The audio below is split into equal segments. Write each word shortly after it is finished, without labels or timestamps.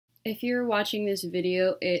If you're watching this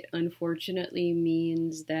video, it unfortunately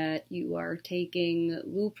means that you are taking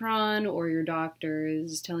Lupron, or your doctor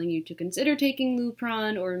is telling you to consider taking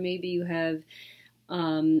Lupron, or maybe you have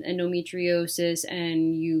endometriosis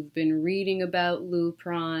and you've been reading about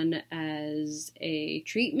Lupron as a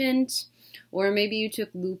treatment, or maybe you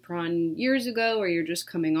took Lupron years ago, or you're just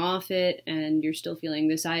coming off it and you're still feeling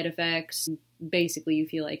the side effects. Basically, you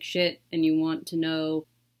feel like shit and you want to know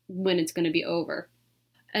when it's going to be over.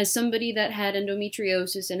 As somebody that had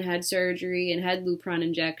endometriosis and had surgery and had Lupron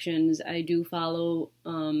injections, I do follow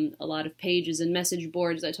a lot of pages and message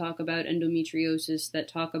boards that talk about endometriosis, that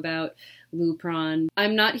talk about Lupron.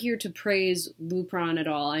 I'm not here to praise Lupron at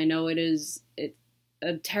all. I know it's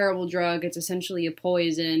a terrible drug. It's essentially a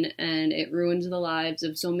poison, and it ruins the lives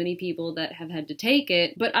of so many people that have had to take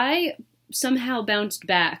it. But I somehow bounced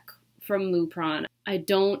back from Lupron. I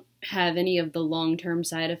don't have any of the long-term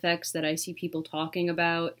side effects that I see people talking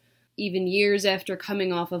about. Even years after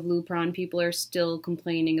coming off of Lupron, people are still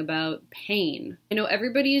complaining about pain. I know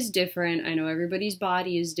everybody is different. I know everybody's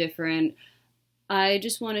body is different. I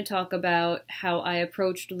just want to talk about how I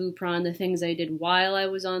approached Lupron, the things I did while I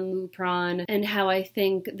was on Lupron, and how I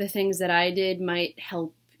think the things that I did might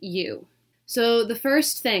help you. So the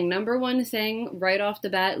first thing, number one thing, right off the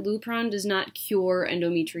bat, Lupron does not cure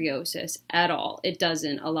endometriosis at all. It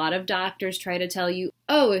doesn't. A lot of doctors try to tell you,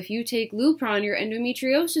 oh, if you take Lupron, your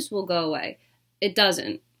endometriosis will go away. It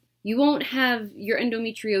doesn't. You won't have your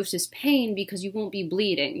endometriosis pain because you won't be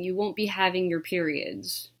bleeding. You won't be having your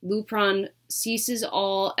periods. Lupron ceases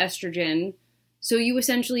all estrogen, so you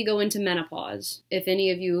essentially go into menopause. If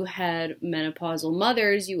any of you had menopausal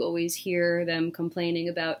mothers, you always hear them complaining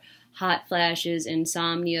about hot flashes,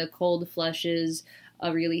 insomnia, cold flushes,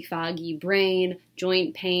 a really foggy brain,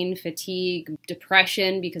 joint pain, fatigue,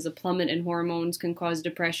 depression, because a plummet in hormones can cause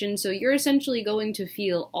depression. So you're essentially going to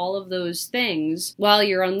feel all of those things while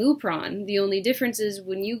you're on Lupron. The only difference is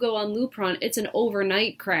when you go on Lupron, it's an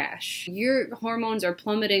overnight crash. Your hormones are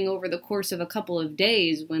plummeting over the course of a couple of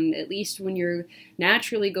days, when at least when you're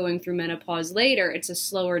naturally going through menopause later, it's a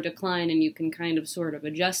slower decline and you can kind of sort of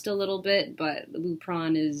adjust a little bit, but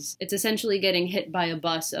Lupron it's essentially getting hit by a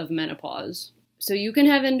bus of menopause. So you can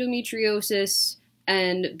have endometriosis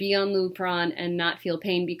and be on Lupron and not feel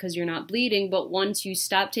pain because you're not bleeding, but once you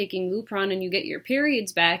stop taking Lupron and you get your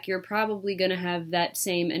periods back, you're probably going to have that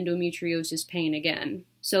same endometriosis pain again.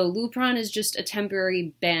 So Lupron is just a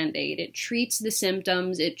temporary band-aid. It treats the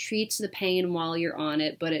symptoms, it treats the pain while you're on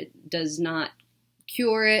it, but it does not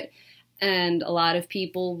cure it. And a lot of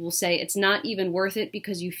people will say it's not even worth it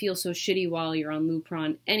because you feel so shitty while you're on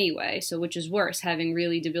Lupron anyway. So which is worse, having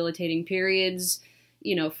really debilitating periods,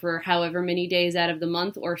 for however many days out of the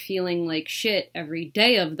month, or feeling like shit every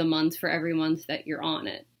day of the month for every month that you're on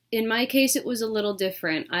it. In my case, it was a little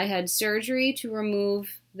different. I had surgery to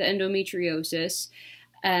remove the endometriosis,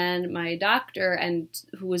 and my doctor, and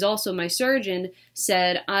who was also my surgeon,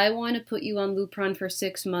 said, I want to put you on Lupron for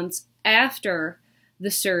 6 months after the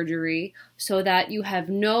surgery so that you have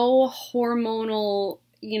no hormonal,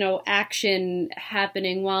 action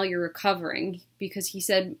happening while you're recovering. Because he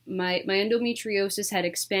said my endometriosis had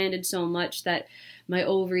expanded so much that my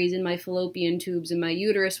ovaries and my fallopian tubes and my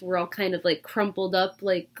uterus were all kind of like crumpled up,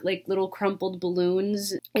 like little crumpled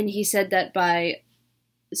balloons. And he said that by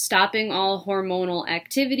stopping all hormonal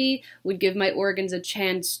activity would give my organs a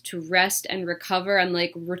chance to rest and recover and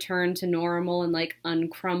return to normal and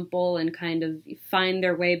uncrumple and kind of find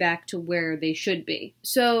their way back to where they should be.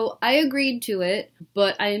 So I agreed to it,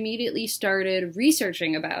 but I immediately started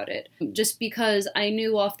researching about it just because I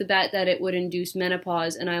knew off the bat that it would induce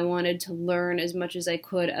menopause, and I wanted to learn as much as I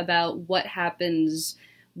could about what happens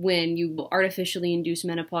when you artificially induce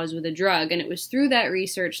menopause with a drug. And it was through that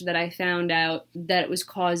research that I found out that it was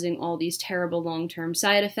causing all these terrible long-term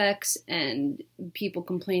side effects and people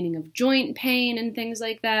complaining of joint pain and things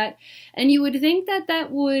like that. And you would think that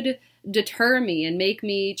that would deter me and make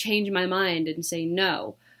me change my mind and say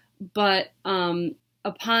no. But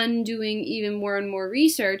upon doing even more and more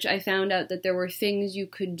research, I found out that there were things you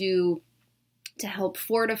could do to help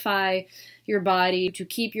fortify your body, to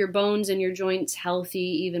keep your bones and your joints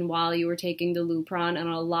healthy even while you were taking the Lupron. And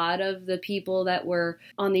a lot of the people that were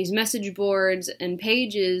on these message boards and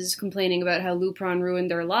pages complaining about how Lupron ruined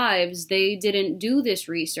their lives, they didn't do this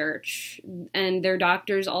research, and their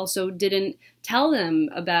doctors also didn't tell them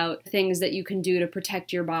about things that you can do to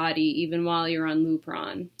protect your body even while you're on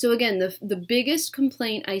Lupron. So again, the biggest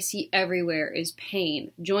complaint I see everywhere is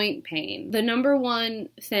pain, joint pain. The number one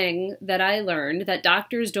thing that I learned that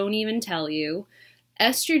doctors don't even tell you,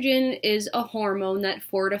 estrogen is a hormone that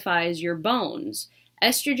fortifies your bones.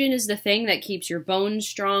 Estrogen is the thing that keeps your bones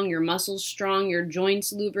strong, your muscles strong, your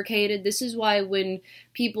joints lubricated. This is why when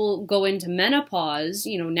people go into menopause,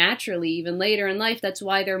 naturally, even later in life, that's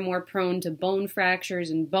why they're more prone to bone fractures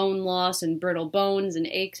and bone loss and brittle bones and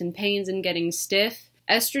aches and pains and getting stiff.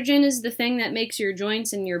 Estrogen is the thing that makes your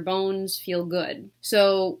joints and your bones feel good.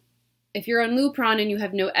 So if you're on Lupron and you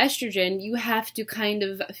have no estrogen, you have to kind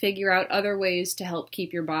of figure out other ways to help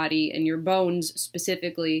keep your body and your bones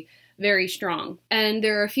specifically very strong. And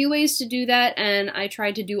there are a few ways to do that, and I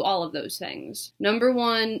tried to do all of those things. Number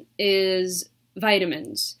one is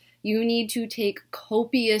vitamins. You need to take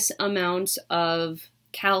copious amounts of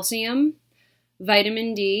calcium,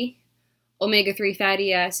 vitamin D, omega-3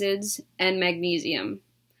 fatty acids, and magnesium.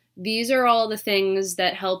 These are all the things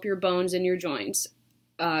that help your bones and your joints.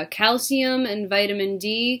 Calcium and vitamin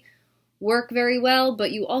D work very well,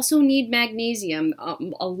 but you also need magnesium.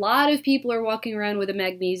 A lot of people are walking around with a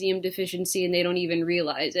magnesium deficiency and they don't even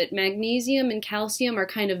realize it. Magnesium and calcium are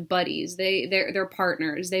kind of buddies. They're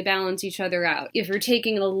partners. They balance each other out. If you're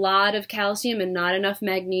taking a lot of calcium and not enough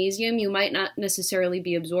magnesium, you might not necessarily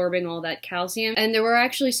be absorbing all that calcium. And there were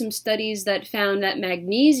actually some studies that found that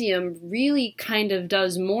magnesium really kind of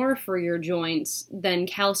does more for your joints than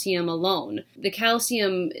calcium alone. The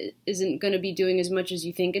calcium isn't going to be doing as much as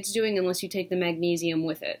you think it's doing unless you take the magnesium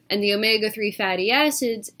with it. And the omega-3 fatty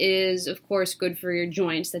acids is, of course, good for your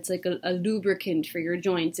joints. That's like a lubricant for your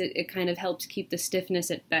joints. It kind of helps keep the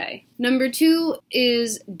stiffness at bay. Number two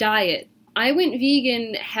is diet. I went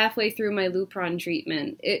vegan halfway through my Lupron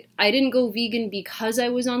treatment. I didn't go vegan because I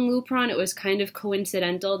was on Lupron. It was kind of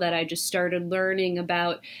coincidental that I just started learning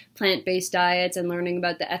about plant-based diets and learning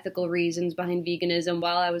about the ethical reasons behind veganism.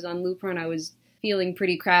 While I was on Lupron, I was feeling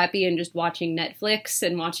pretty crappy and just watching Netflix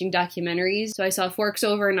and watching documentaries. So I saw Forks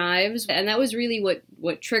Over Knives, and that was really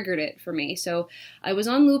what triggered it for me. So I was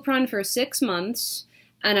on Lupron for 6 months,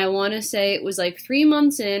 and I want to say it was like 3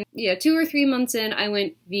 months in, 2 or 3 months in, I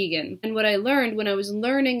went vegan. And what I learned when I was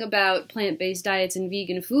learning about plant-based diets and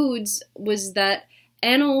vegan foods was that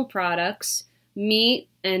animal products, meat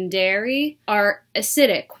and dairy, are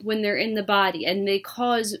acidic when they're in the body, and they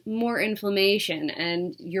cause more inflammation,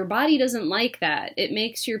 and your body doesn't like that. It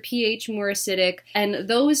makes your pH more acidic, and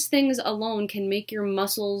those things alone can make your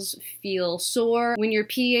muscles feel sore. When your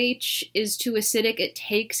pH is too acidic, it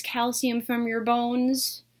takes calcium from your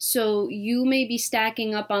bones, so you may be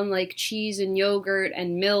stacking up on like cheese and yogurt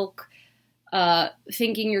and milk,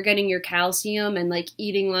 thinking you're getting your calcium, and like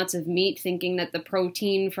eating lots of meat, thinking that the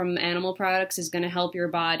protein from animal products is going to help your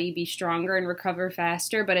body be stronger and recover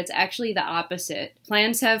faster, but it's actually the opposite.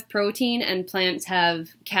 Plants have protein and plants have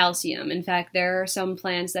calcium. In fact, there are some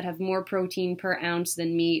plants that have more protein per ounce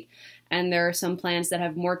than meat, and there are some plants that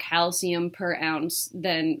have more calcium per ounce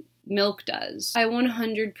than milk does. I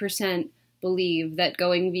 100% believe that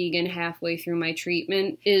going vegan halfway through my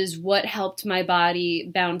treatment is what helped my body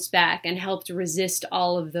bounce back and helped resist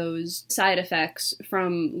all of those side effects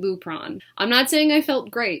from Lupron. I'm not saying I felt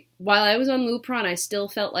great. While I was on Lupron, I still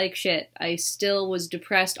felt like shit. I still was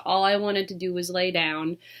depressed. All I wanted to do was lay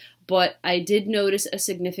down. But I did notice a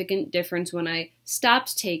significant difference when I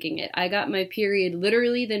stopped taking it. I got my period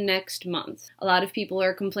literally the next month. A lot of people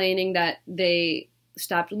are complaining that they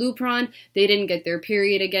stopped Lupron, they didn't get their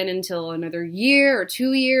period again until another year or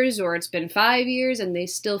 2 years, or it's been 5 years and they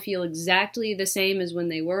still feel exactly the same as when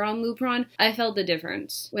they were on Lupron. I felt the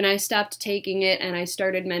difference. When I stopped taking it and I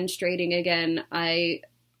started menstruating again, I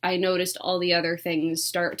noticed all the other things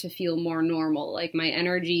start to feel more normal, like my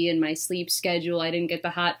energy and my sleep schedule. I didn't get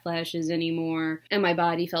the hot flashes anymore, and my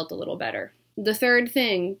body felt a little better. The third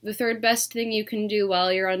best thing you can do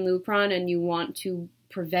while you're on Lupron and you want to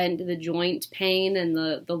prevent the joint pain and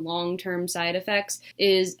the long-term side effects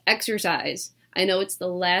is exercise. I know it's the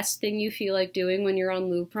last thing you feel like doing when you're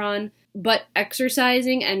on Lupron, but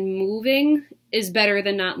exercising and moving is better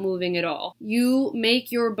than not moving at all. You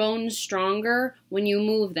make your bones stronger when you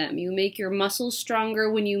move them. You make your muscles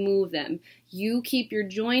stronger when you move them. You keep your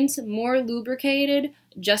joints more lubricated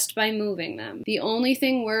just by moving them. The only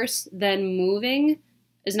thing worse than moving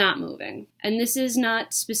is not moving. And this is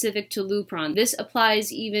not specific to Lupron. This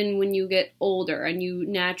applies even when you get older and you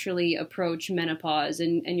naturally approach menopause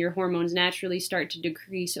and your hormones naturally start to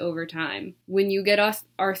decrease over time. When you get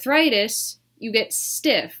arthritis, you get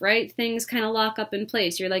stiff, right? Things kind of lock up in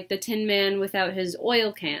place. You're like the Tin Man without his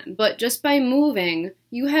oil can. But just by moving,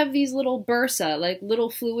 you have these little bursa, like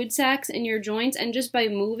little fluid sacs in your joints, and just by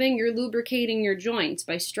moving, you're lubricating your joints.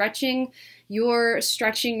 By stretching, you're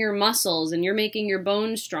stretching your muscles and you're making your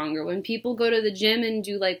bones stronger. When people go to the gym and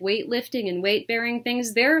do like weightlifting and weight-bearing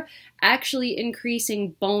things, they're actually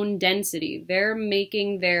increasing bone density. They're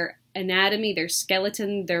making their anatomy, their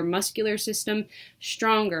skeleton, their muscular system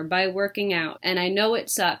stronger by working out. And I know it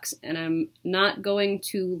sucks, and I'm not going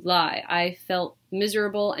to lie. I felt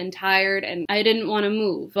miserable and tired, and I didn't want to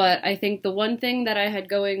move. But I think the one thing that I had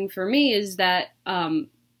going for me is that I'm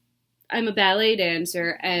a ballet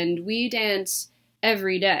dancer, and we dance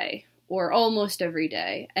every day, or almost every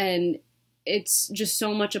day. And it's just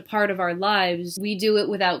so much a part of our lives. We do it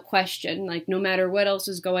without question, like no matter what else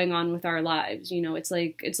is going on with our lives. You know, it's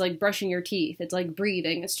like brushing your teeth. It's like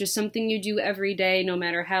breathing. It's just something you do every day, no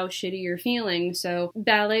matter how shitty you're feeling. So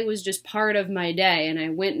ballet was just part of my day, and I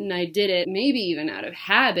went and I did it, maybe even out of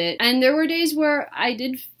habit. And there were days where I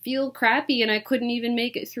did feel crappy and I couldn't even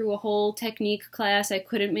make it through a whole technique class. I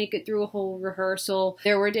couldn't make it through a whole rehearsal.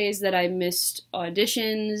 There were days that I missed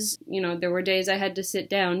auditions. You know, there were days I had to sit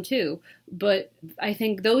down too. But I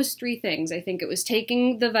think those three things, I think it was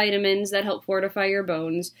taking the vitamins that help fortify your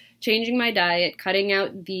bones, changing my diet, cutting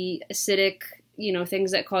out the acidic, you know,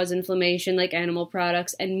 things that cause inflammation like animal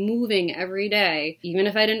products, and moving every day, even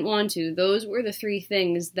if I didn't want to. Those were the three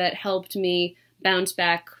things that helped me bounce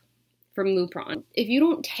back from Lupron. If you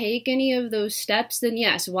don't take any of those steps, then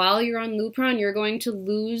yes, while you're on Lupron, you're going to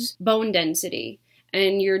lose bone density,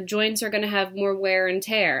 and your joints are going to have more wear and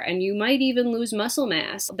tear, and you might even lose muscle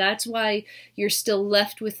mass. That's why you're still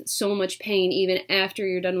left with so much pain even after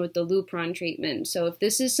you're done with the Lupron treatment. So if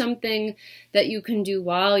this is something that you can do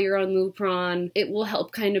while you're on Lupron, it will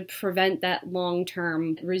help kind of prevent that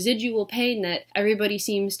long-term residual pain that everybody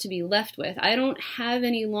seems to be left with. I don't have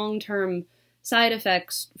any long-term side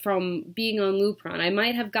effects from being on Lupron. I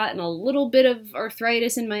might have gotten a little bit of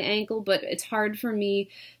arthritis in my ankle, but it's hard for me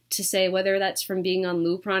to say whether that's from being on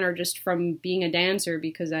Lupron or just from being a dancer,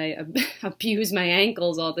 because I abuse my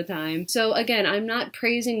ankles all the time. So again, I'm not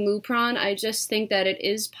praising Lupron. I just think that it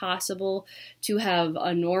is possible to have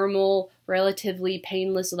a normal, relatively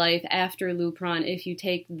painless life after Lupron if you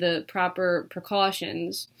take the proper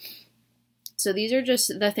precautions. So these are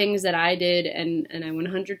just the things that I did, and I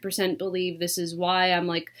 100% believe this is why I'm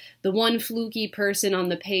like the one fluky person on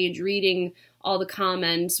the page reading all the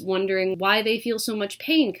comments, wondering why they feel so much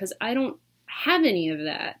pain, because I don't have any of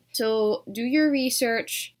that. So do your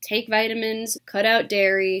research, take vitamins, cut out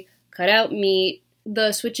dairy, cut out meat.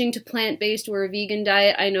 The switching to plant-based or a vegan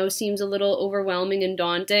diet I know seems a little overwhelming and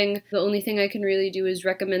daunting. The only thing I can really do is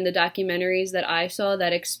recommend the documentaries that I saw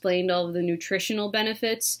that explained all of the nutritional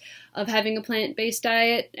benefits of having a plant-based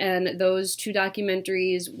diet, and those two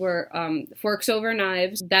documentaries were Forks Over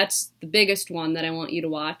Knives. That's the biggest one that I want you to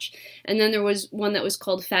watch. And then there was one that was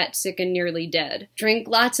called Fat, Sick, and Nearly Dead. Drink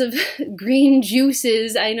lots of green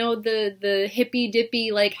juices. I know the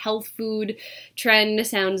hippy-dippy like health food trend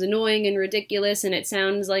sounds annoying and ridiculous, and it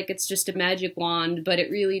sounds like it's just a magic wand, but it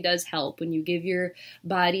really does help. When you give your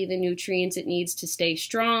body the nutrients it needs to stay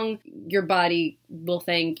strong, your body will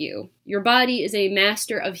thank you. Your body is a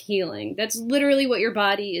master of healing. That's literally what your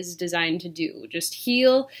body is designed to do. Just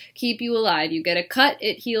heal, keep you alive. You get a cut,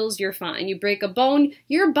 it heals, you're fine. You break a bone,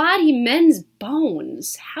 your body mends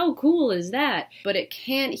bones. How cool is that? But it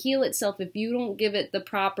can't heal itself if you don't give it the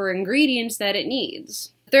proper ingredients that it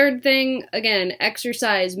needs. Third thing, again,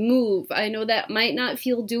 exercise, move. I know that might not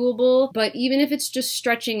feel doable, but even if it's just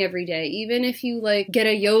stretching every day, even if you like get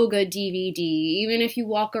a yoga DVD, even if you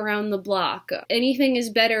walk around the block, anything is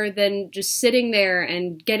better than just sitting there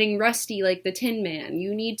and getting rusty like the Tin Man.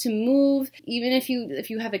 You need to move. Even if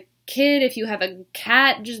you have a kid, if you have a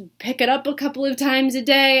cat, just pick it up a couple of times a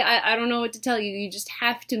day. I don't know what to tell you. You just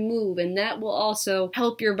have to move, and that will also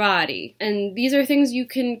help your body. And these are things you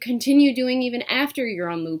can continue doing even after you're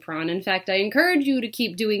on Lupron. In fact, I encourage you to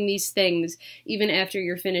keep doing these things even after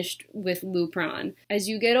you're finished with Lupron. As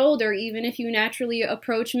you get older, even if you naturally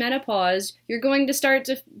approach menopause, you're going to start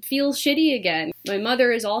to feel shitty again. My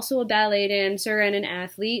mother is also a ballet dancer and an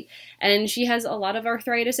athlete, and she has a lot of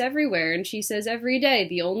arthritis everywhere, and she says every day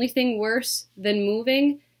the only thing worse than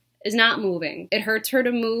moving is not moving. It hurts her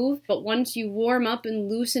to move, but once you warm up and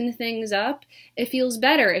loosen things up, it feels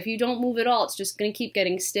better. If you don't move at all, it's just going to keep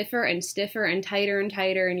getting stiffer and stiffer and tighter,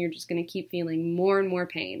 and you're just going to keep feeling more and more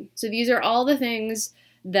pain. So these are all the things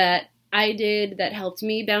that I did that helped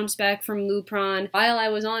me bounce back from Lupron. While I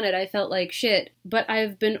was on it, I felt like shit, but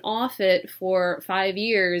I've been off it for 5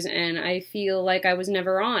 years, and I feel like I was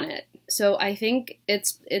never on it. So I think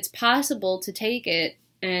it's possible to take it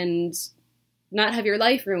and not have your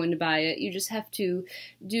life ruined by it. You just have to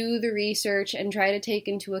do the research and try to take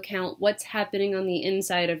into account what's happening on the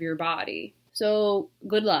inside of your body. So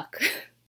good luck.